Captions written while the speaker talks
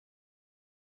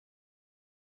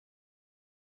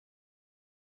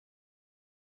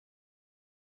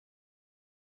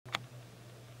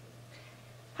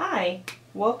Hi,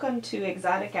 welcome to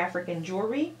Exotic African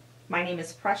Jewelry. My name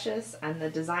is Precious. I'm the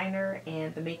designer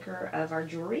and the maker of our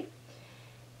jewelry,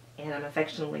 and I'm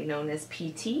affectionately known as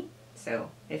PT. So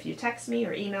if you text me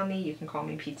or email me, you can call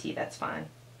me PT, that's fine.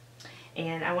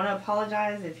 And I want to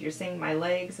apologize if you're seeing my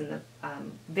legs in the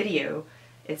video.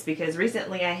 It's because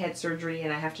recently I had surgery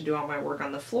and I have to do all my work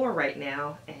on the floor right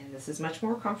now, and this is much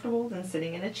more comfortable than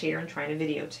sitting in a chair and trying to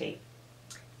videotape.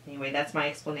 Anyway, that's my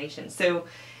explanation. So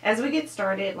as we get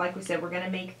started, like we said, we're going to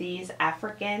make these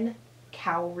African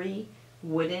Cowrie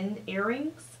wooden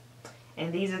earrings.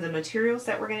 And these are the materials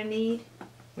that we're going to need.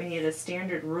 We need a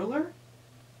standard ruler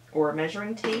or a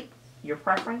measuring tape, your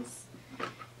preference.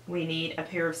 We need a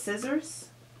pair of scissors.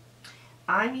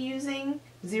 I'm using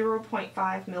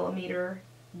 0.5 millimeter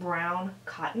brown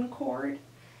cotton cord.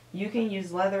 You can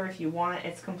use leather if you want.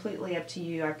 It's completely up to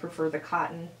you. I prefer the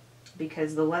cotton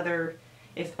because the leather,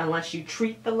 unless you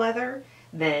treat the leather,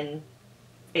 then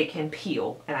it can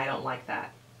peel, and I don't like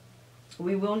that.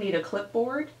 We will need a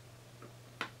clipboard.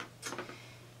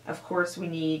 Of course, we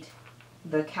need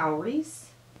the cowries,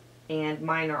 and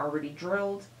mine are already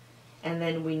drilled. And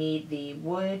then we need the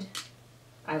wood.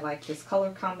 I like this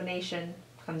color combination.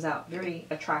 Comes out very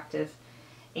attractive.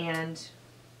 And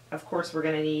of course, we're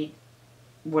going to need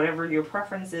whatever your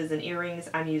preference is in earrings.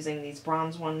 I'm using these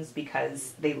bronze ones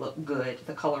because they look good.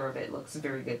 The color of it looks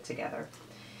very good together.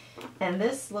 And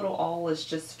this little awl is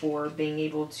just for being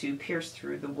able to pierce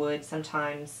through the wood.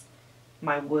 Sometimes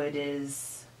my wood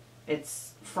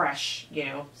it's fresh, you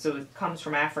know, so it comes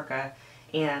from Africa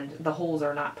and the holes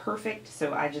are not perfect,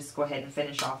 so I just go ahead and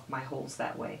finish off my holes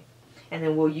that way. And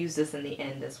then we'll use this in the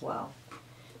end as well.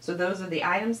 So those are the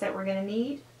items that we're going to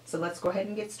need. So let's go ahead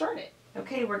and get started.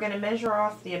 Okay, we're going to measure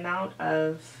off the amount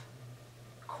of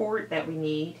cord that we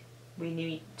need. We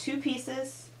need 2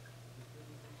 pieces,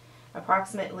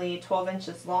 approximately 12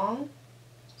 inches long.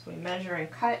 So we measure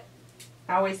and cut.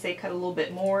 I always say cut a little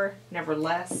bit more, never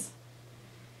less.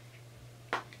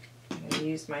 I'm going to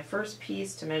use my first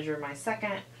piece to measure my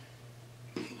second,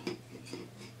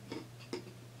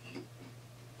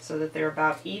 so that they're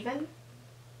about even.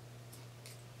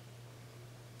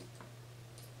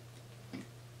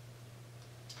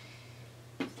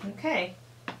 Okay,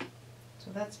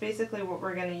 so that's basically what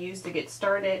we're going to use to get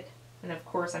started. And of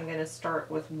course I'm going to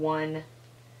start with 1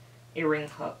 earring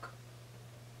hook.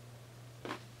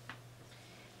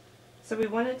 So we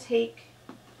want to take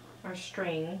our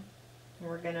string and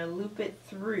we're going to loop it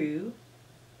through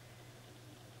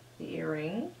the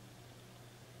earring.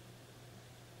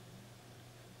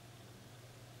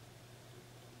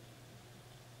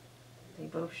 They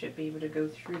both should be able to go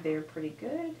through there pretty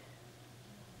good.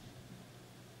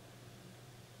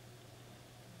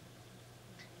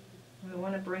 We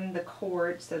want to bring the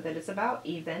cord so that it's about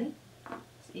even, as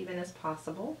even as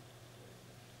possible.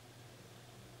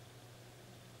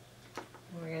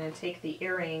 And we're going to take the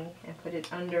earring and put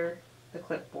it under the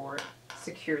clipboard,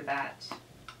 secure that.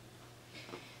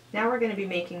 Now we're going to be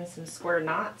making some square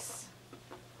knots.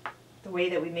 The way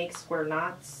that we make square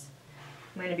knots,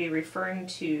 I'm going to be referring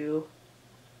to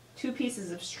 2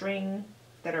 pieces of string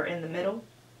that are in the middle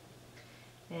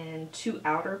and 2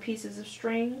 outer pieces of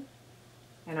string.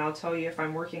 And I'll tell you if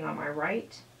I'm working on my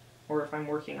right or if I'm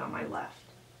working on my left.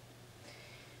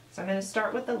 So I'm going to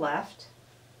start with the left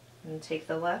and take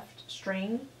the left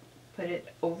string, put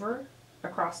it over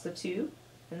across the 2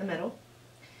 in the middle.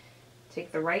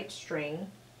 Take the right string,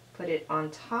 put it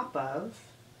on top of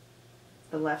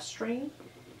the left string,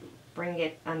 bring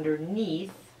it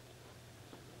underneath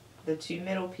the 2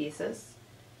 middle pieces,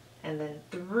 and then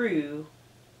through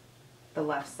the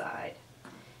left side.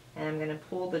 And I'm going to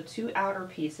pull the 2 outer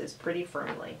pieces pretty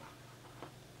firmly.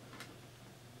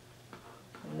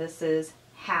 And this is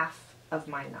half of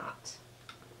my knot.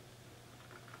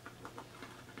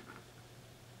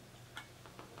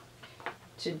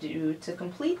 To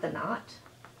complete the knot,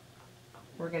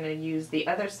 we're going to use the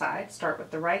other side. Start with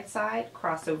the right side,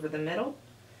 cross over the middle,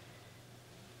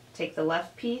 take the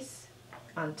left piece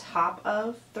on top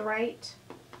of the right,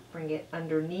 bring it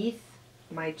underneath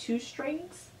my 2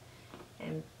 strings,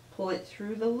 and pull it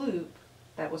through the loop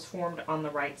that was formed on the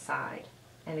right side.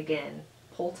 And again,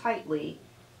 pull tightly,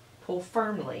 pull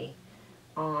firmly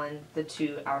on the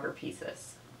 2 outer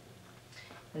pieces.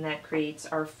 And that creates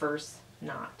our first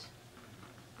knot.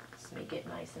 Let's make it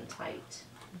nice and tight.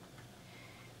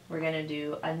 We're going to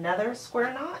do another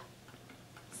square knot,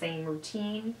 same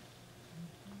routine.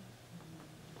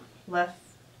 Left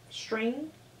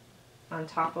string on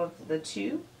top of the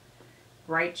 2,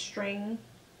 right string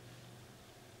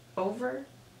over,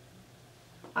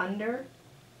 under,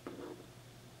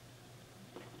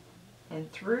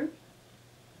 and through,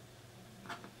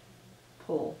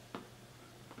 pull.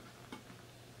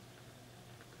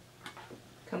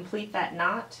 Complete that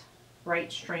knot,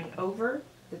 right string over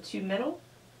the 2 middle,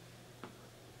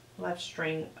 left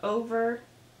string over,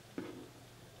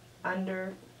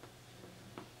 under,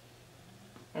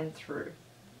 and through.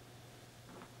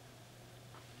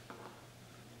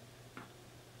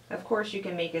 Of course, you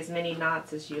can make as many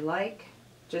knots as you like.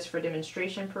 Just for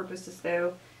demonstration purposes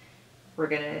though, we're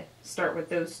going to start with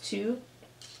those 2.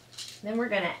 Then we're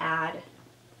going to add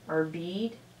our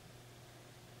bead.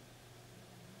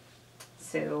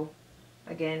 So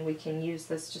again, we can use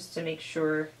this just to make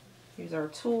sure, use our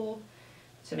tool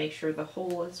to make sure the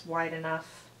hole is wide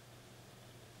enough.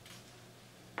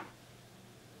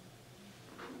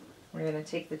 We're going to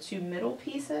take the 2 middle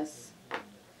pieces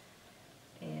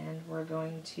and we're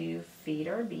going to feed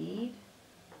our bead,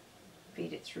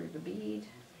 feed it through the bead.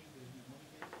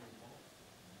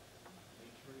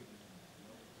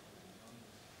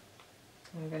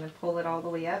 I'm going to pull it all the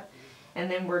way up,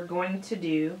 and then we're going to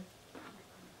do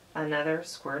another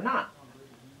square knot.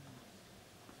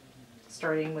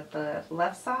 Starting with the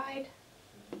left side.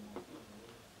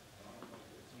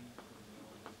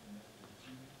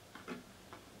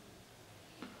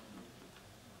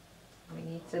 We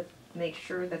need to make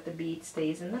sure that the bead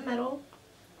stays in the middle.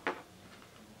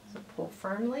 So pull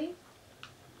firmly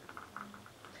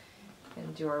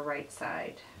and do our right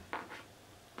side.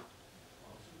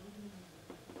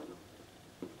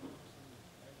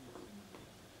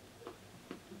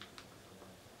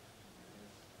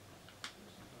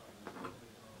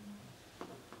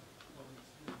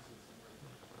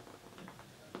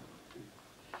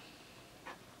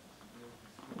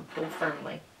 Pull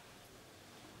firmly.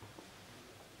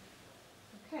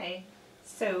 Okay,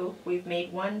 so we've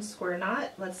made 1 square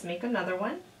knot. Let's make another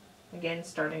one. Again,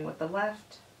 starting with the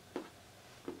left.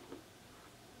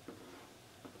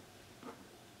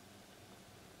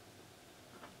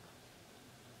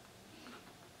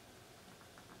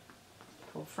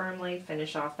 Pull firmly,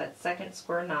 finish off that 2nd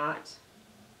square knot.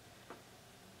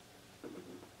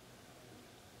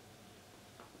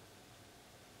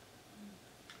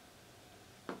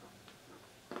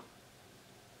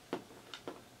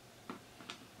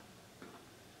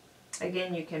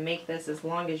 Again, you can make this as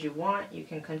long as you want. You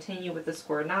can continue with the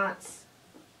square knots.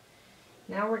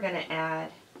 Now we're going to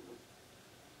add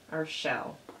our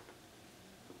shell.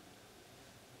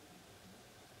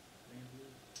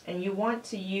 And you want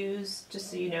to use,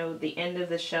 just so you know, the end of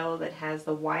the shell that has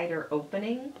the wider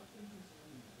opening.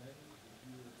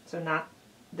 So not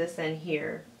this end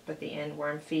here, but the end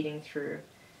where I'm feeding through.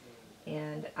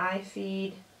 And I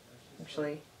feed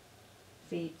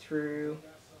through.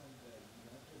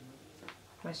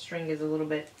 My string is a little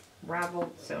bit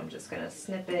raveled, so I'm just going to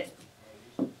snip it.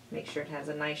 Make sure it has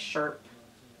a nice sharp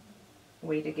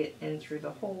way to get in through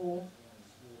the hole.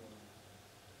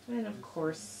 And of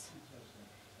course,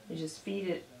 you just feed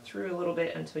it through a little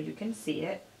bit until you can see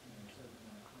it.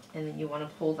 And then you want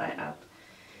to pull that up.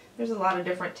 There's a lot of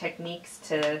different techniques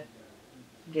to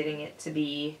getting it to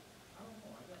be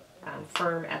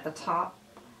firm at the top.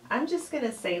 I'm just going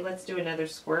to say let's do another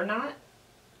square knot.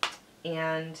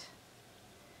 And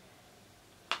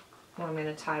I'm going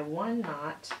to tie 1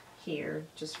 knot here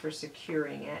just for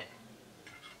securing it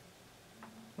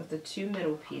with the 2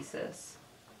 middle pieces.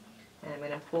 And I'm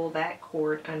going to pull that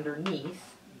cord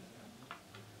underneath.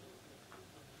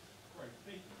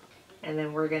 And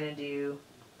then we're going to do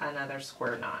another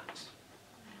square knot.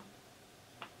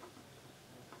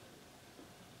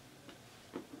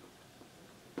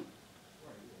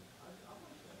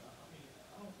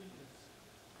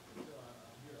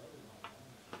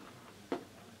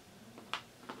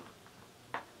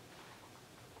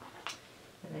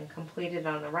 And then complete it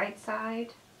on the right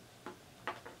side.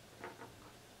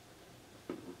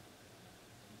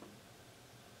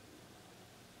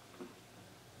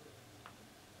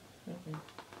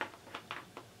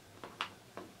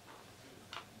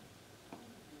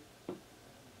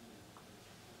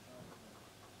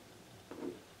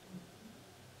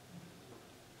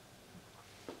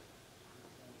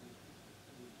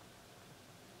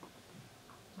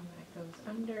 Goes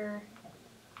under,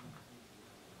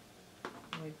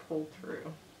 and we pull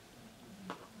through.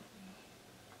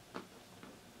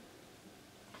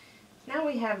 Now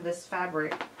we have this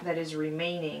fabric that is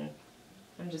remaining.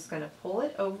 I'm just going to pull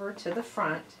it over to the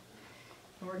front,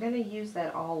 and we're going to use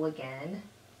that awl again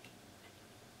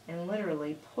and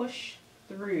literally push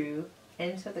through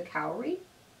into the cowrie.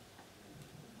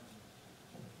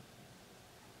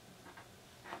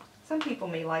 Some people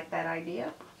may like that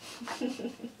idea.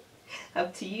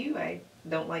 Up to you. I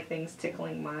don't like things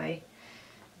tickling my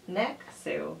neck,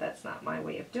 so that's not my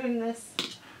way of doing this.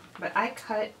 But I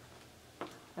cut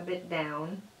a bit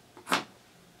down,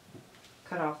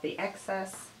 cut off the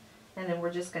excess, and then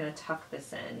we're just going to tuck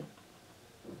this in.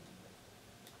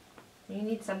 You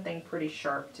need something pretty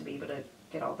sharp to be able to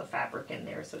get all the fabric in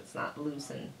there so it's not loose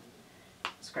and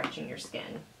scratching your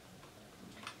skin.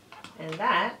 And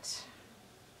that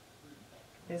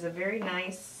is a very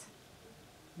nice,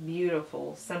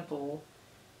 beautiful, simple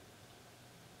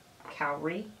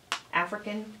cowrie,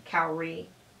 African cowrie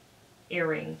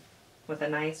earring with a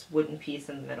nice wooden piece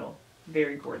in the middle.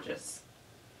 Very gorgeous.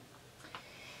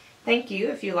 Thank you.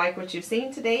 If you like what you've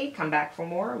seen today, come back for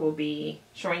more. We'll be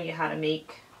showing you how to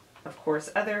make, of course,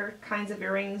 other kinds of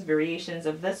earrings, variations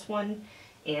of this one,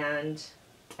 and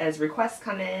as requests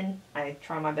come in, I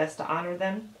try my best to honor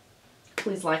them.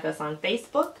 Please like us on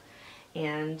Facebook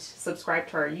and subscribe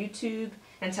to our YouTube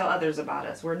and tell others about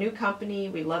us. We're a new company.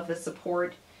 We love the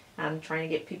support. I'm trying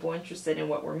to get people interested in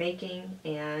what we're making,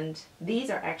 and these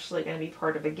are actually going to be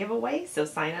part of a giveaway, so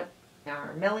sign up on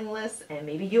our mailing list and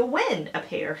maybe you'll win a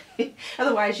pair.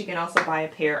 Otherwise, you can also buy a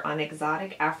pair on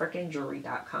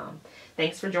exoticafricanjewelry.com.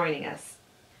 Thanks for joining us.